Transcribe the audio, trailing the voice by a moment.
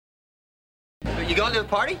You going to the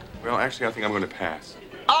party? Well, actually, I think I'm going to pass.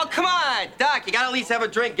 Oh, come on, Doc. You got to at least have a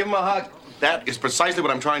drink. Give him a hug. That is precisely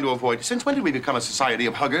what I'm trying to avoid. Since when did we become a society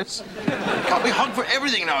of huggers? God, we hug for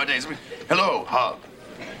everything nowadays. I mean, hello, hug.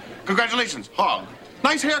 Congratulations, hug.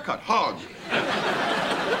 Nice haircut, hug.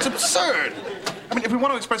 It's absurd. I mean, if we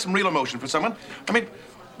want to express some real emotion for someone, I mean,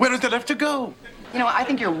 where is there left to go? You know, I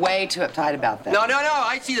think you're way too uptight about that. No.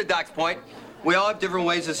 I see the Doc's point. We all have different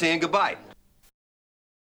ways of saying goodbye.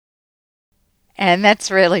 And that's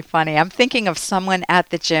really funny. I'm thinking of someone at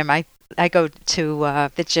the gym. I go to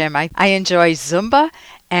the gym. I enjoy Zumba,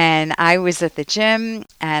 and I was at the gym,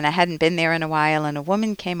 and I hadn't been there in a while, and a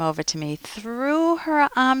woman came over to me, threw her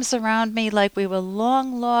arms around me like we were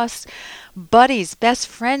long-lost buddies, best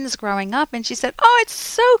friends growing up, and she said, "Oh, it's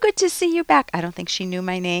so good to see you back." I don't think she knew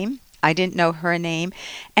my name. I didn't know her name.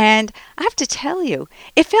 And I have to tell you,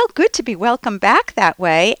 it felt good to be welcomed back that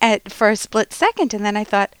way for a split second, and then I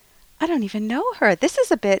thought, I don't even know her. This is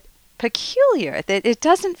a bit peculiar, that it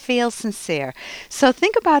doesn't feel sincere. So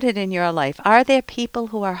think about it in your life. Are there people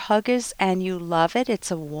who are huggers and you love it? It's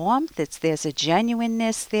a warmth. There's a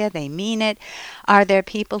genuineness there. They mean it. Are there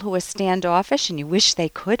people who are standoffish and you wish they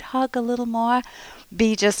could hug a little more?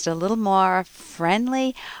 Be just a little more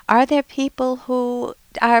friendly? Are there people who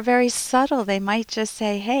are very subtle? They might just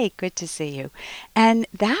say, "Hey, good to see you." And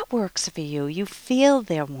that works for you. You feel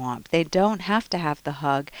their warmth. They don't have to have the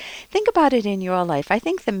hug. Think about it in your life. I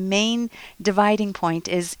think the main dividing point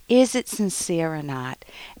is it sincere or not?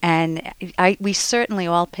 And we certainly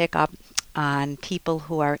all pick up on people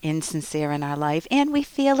who are insincere in our life, and we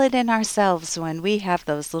feel it in ourselves when we have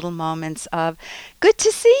those little moments of good to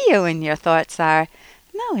see you, and your thoughts are,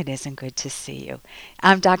 no, it isn't good to see you.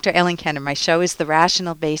 I'm Dr. Ellen Kenner. My show is The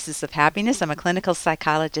Rational Basis of Happiness. I'm a clinical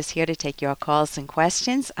psychologist here to take your calls and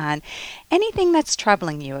questions on anything that's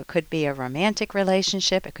troubling you. It could be a romantic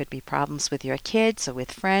relationship. It could be problems with your kids or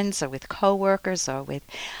with friends or with coworkers or with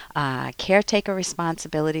caretaker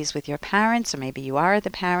responsibilities with your parents, or maybe you are the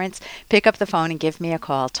parents. Pick up the phone and give me a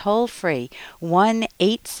call. Toll free,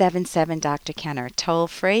 1-877-Dr. Kenner. Toll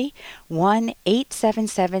free,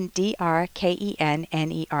 1-877-DRKENNER.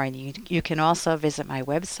 And you can also visit my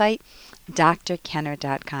website,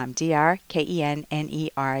 drkenner.com,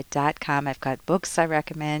 drkenner.com. I've got books I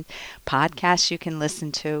recommend, podcasts you can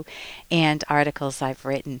listen to, and articles I've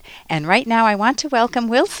written. And right now I want to welcome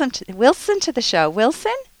Wilson to the show.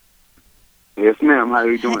 Wilson? Yes, ma'am. How are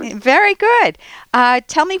you doing? Very good.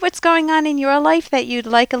 Tell me what's going on in your life that you'd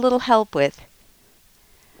like a little help with.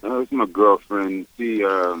 It's my girlfriend. She,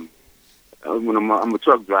 when I'm a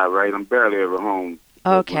truck driver, right? I'm barely ever home.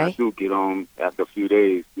 Okay. When I do get home after a few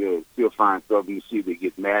days, she'll find something. She either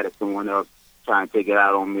get mad at someone else, try and take it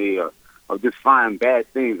out on me, or just find bad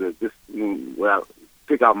things, or just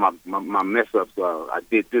pick out my mess ups. I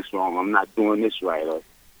did this wrong. I'm not doing this right.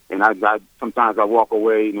 And I sometimes I walk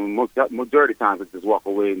away. Majority of times I just walk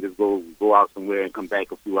away and just go out somewhere and come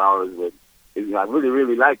back a few hours. But I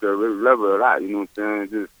really like her. I really love her a lot. You know what I'm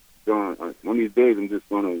saying? One of these days I'm just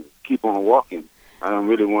gonna keep on walking. I don't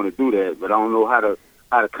really want to do that, but I don't know how to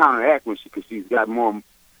counteract when she's got more.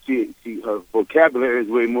 Her vocabulary is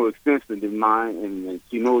way more extensive than mine, and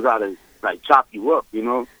she knows how to chop you up. You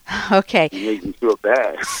know? Okay. It makes me feel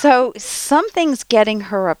bad. So something's getting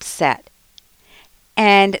her upset,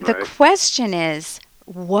 and the question is,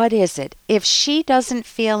 what is it? If she doesn't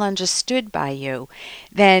feel understood by you,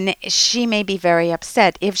 then she may be very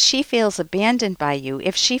upset. If she feels abandoned by you,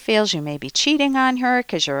 if she feels you may be cheating on her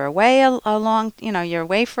because you're away you're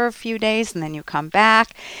away for a few days and then you come back.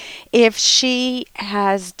 If she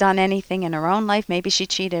has done anything in her own life, maybe she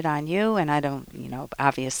cheated on you, and I don't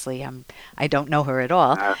know her at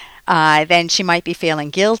all. Then she might be feeling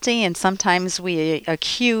guilty, and sometimes we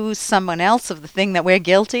accuse someone else of the thing that we're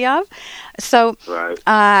guilty of. So,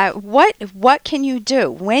 what can you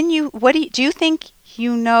do do you think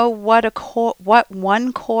you know what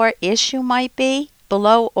one core issue might be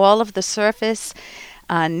below all of the surface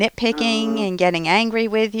nitpicking and getting angry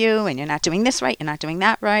with you, and you're not doing this right, you're not doing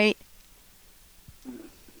that right?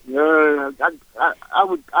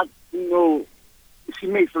 She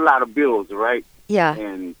makes a lot of bills, right? Yeah.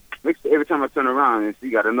 And every time I turn around and she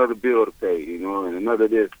got another bill to pay, and another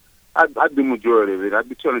this. I do majority of it. I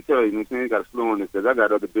be trying to tell you, I'm saying, you got to slow on this because I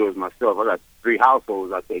got other bills myself. I got 3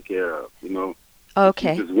 households I take care of,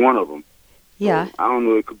 Okay. She's just one of them. Yeah. So, I don't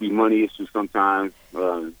know. It could be money issues sometimes.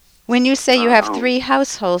 When you say you have 3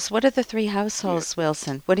 households, what are the 3 households,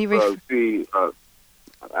 Wilson? What do you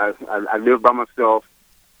I live by myself,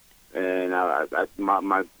 and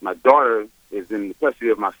my daughter is in the custody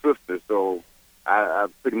of my sister, so I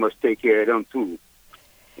pretty much take care of them too.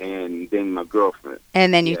 and then my girlfriend.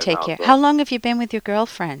 And then you Yeah, take also. care. How long have you been with your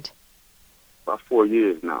girlfriend? About 4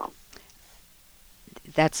 years now.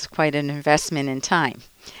 That's quite an investment in time.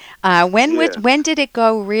 Yeah. When did it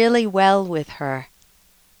go really well with her?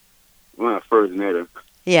 When I first met her.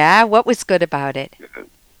 Yeah, what was good about it?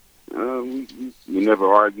 We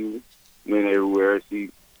never argued. Went everywhere.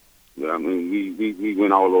 We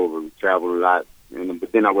went all over. We traveled a lot.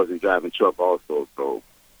 But then I wasn't driving truck also, so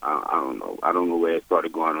I don't know. I don't know where it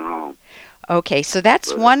started going wrong. Okay, so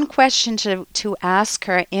that's one question to ask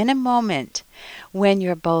her in a moment when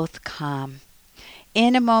you're both calm.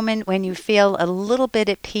 In a moment when you feel a little bit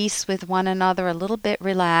at peace with one another, a little bit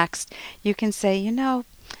relaxed, you can say,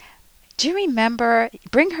 do you remember,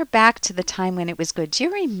 bring her back to the time when it was good. Do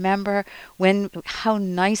you remember how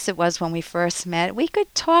nice it was when we first met? We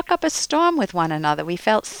could talk up a storm with one another. We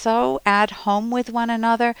felt so at home with one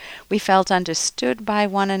another. We felt understood by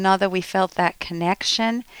one another. We felt that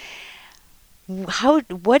connection.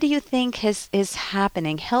 What do you think is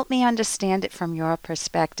happening? Help me understand it from your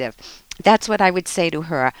perspective. That's what I would say to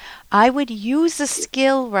her. I would use a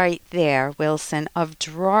skill right there, Wilson, of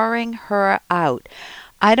drawing her out.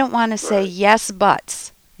 I don't want to say yes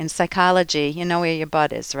buts. In psychology, you know where your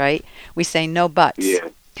butt is, right? We say no buts. Yeah.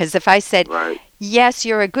 Because if I said, yes,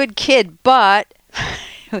 you're a good kid, but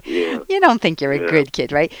you don't think you're a good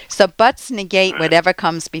kid, right? So buts negate whatever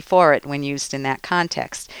comes before it when used in that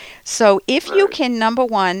context. So if you can, number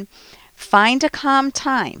one, find a calm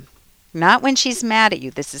time, not when she's mad at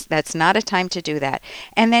you. That's not a time to do that.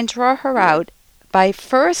 And then draw her out by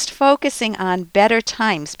first focusing on better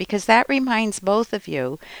times, because that reminds both of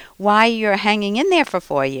you why you're hanging in there for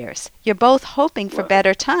 4 years. You're both hoping for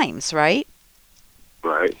better times, right?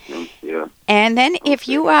 Right. Yeah. And then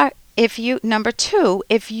number two,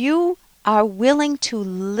 if you are willing to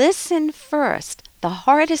listen first, the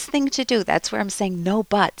hardest thing to do, that's where I'm saying no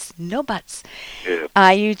buts.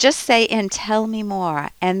 Yeah. You just say, and tell me more,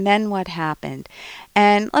 and then what happened.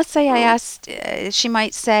 And let's say I asked, she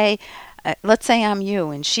might say, let's say I'm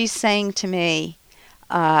you, and she's saying to me,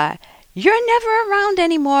 you're never around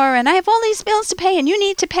anymore, and I have all these bills to pay, and you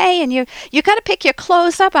need to pay, and you got to pick your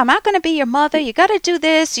clothes up. I'm not going to be your mother. You got to do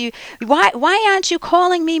this. Why aren't you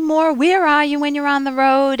calling me more? Where are you when you're on the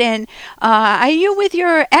road? And are you with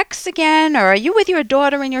your ex again, or are you with your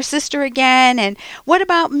daughter and your sister again? And what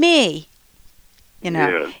about me?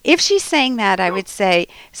 If she's saying that, I would say,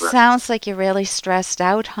 sounds like you're really stressed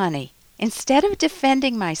out, honey. Instead of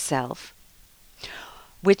defending myself,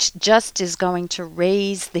 which just is going to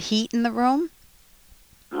raise the heat in the room,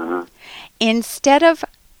 instead of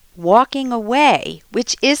walking away,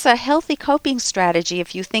 which is a healthy coping strategy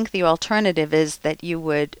if you think the alternative is that you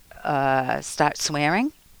would start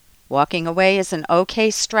swearing. Walking away is an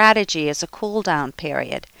okay strategy as a cool-down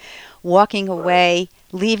period. Walking away,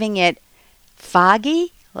 leaving it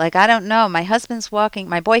foggy, like, I don't know, my boyfriend's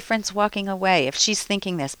walking away. If she's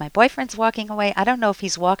thinking this, my boyfriend's walking away, I don't know if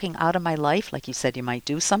he's walking out of my life, like you said you might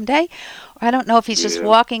do someday, or I don't know if he's just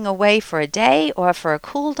walking away for a day, or for a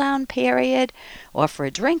cool-down period, or for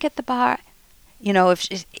a drink at the bar.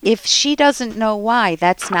 If she doesn't know why,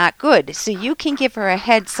 that's not good. So you can give her a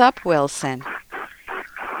heads up, Wilson.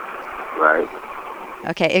 Right.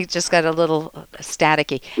 Okay, it just got a little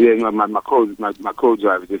staticky. Yeah, my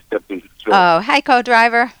co-driver just stepped into the truck. Oh, hi,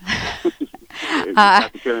 co-driver.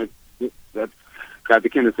 Dr.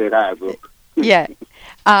 Kenneth said hi, bro. Yeah.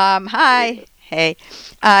 Hi. Hey.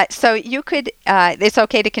 So you could, it's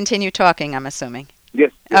okay to continue talking, I'm assuming.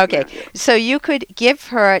 Yes. Okay. So you could give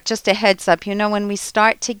her just a heads up. When we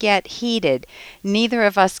start to get heated, neither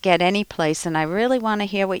of us get any place, and I really want to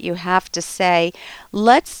hear what you have to say.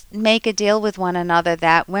 Let's make a deal with one another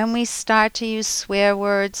that when we start to use swear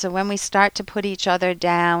words, or when we start to put each other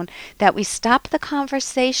down, that we stop the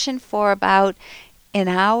conversation for about an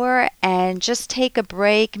hour and just take a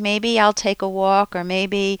break. Maybe I'll take a walk, or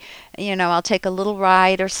maybe, I'll take a little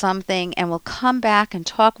ride or something, and we'll come back and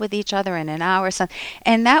talk with each other in an hour or something.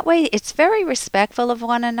 And that way, it's very respectful of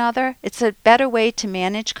one another. It's a better way to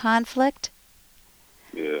manage conflict.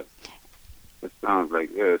 Yeah. It sounds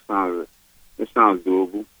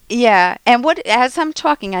doable. Yeah. And as I'm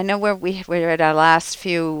talking, I know we're at our last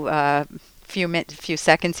few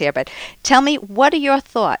seconds here, but tell me, what are your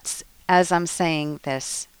thoughts as I'm saying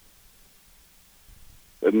this?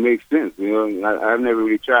 It makes sense. I've never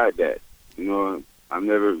really tried that. I've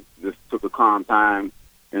never just took a calm time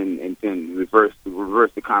and then reverse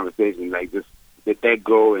the conversation, like just let that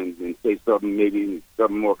go and say something, maybe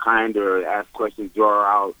something more kinder, or ask questions, draw her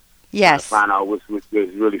out, Yes. Find out what's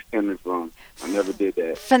really stemming from. I never did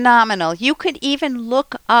that. Phenomenal. You could even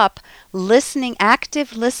look up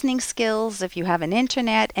active listening skills if you have an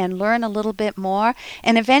internet and learn a little bit more.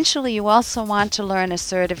 And eventually you also want to learn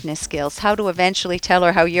assertiveness skills, how to eventually tell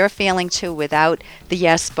her how you're feeling too without the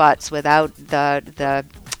yes buts, without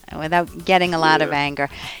without getting a lot of anger.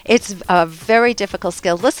 It's a very difficult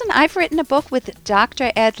skill. Listen, I've written a book with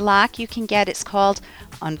Dr. Ed Locke. You can get, it's called,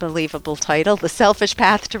 unbelievable title, The Selfish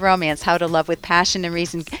Path to Romance, How to Love with Passion and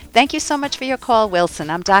Reason. Thank you so much for your call, Wilson.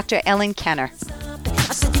 I'm Dr. Ellen Kenner.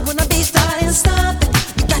 I said you wanna be starting, stop it.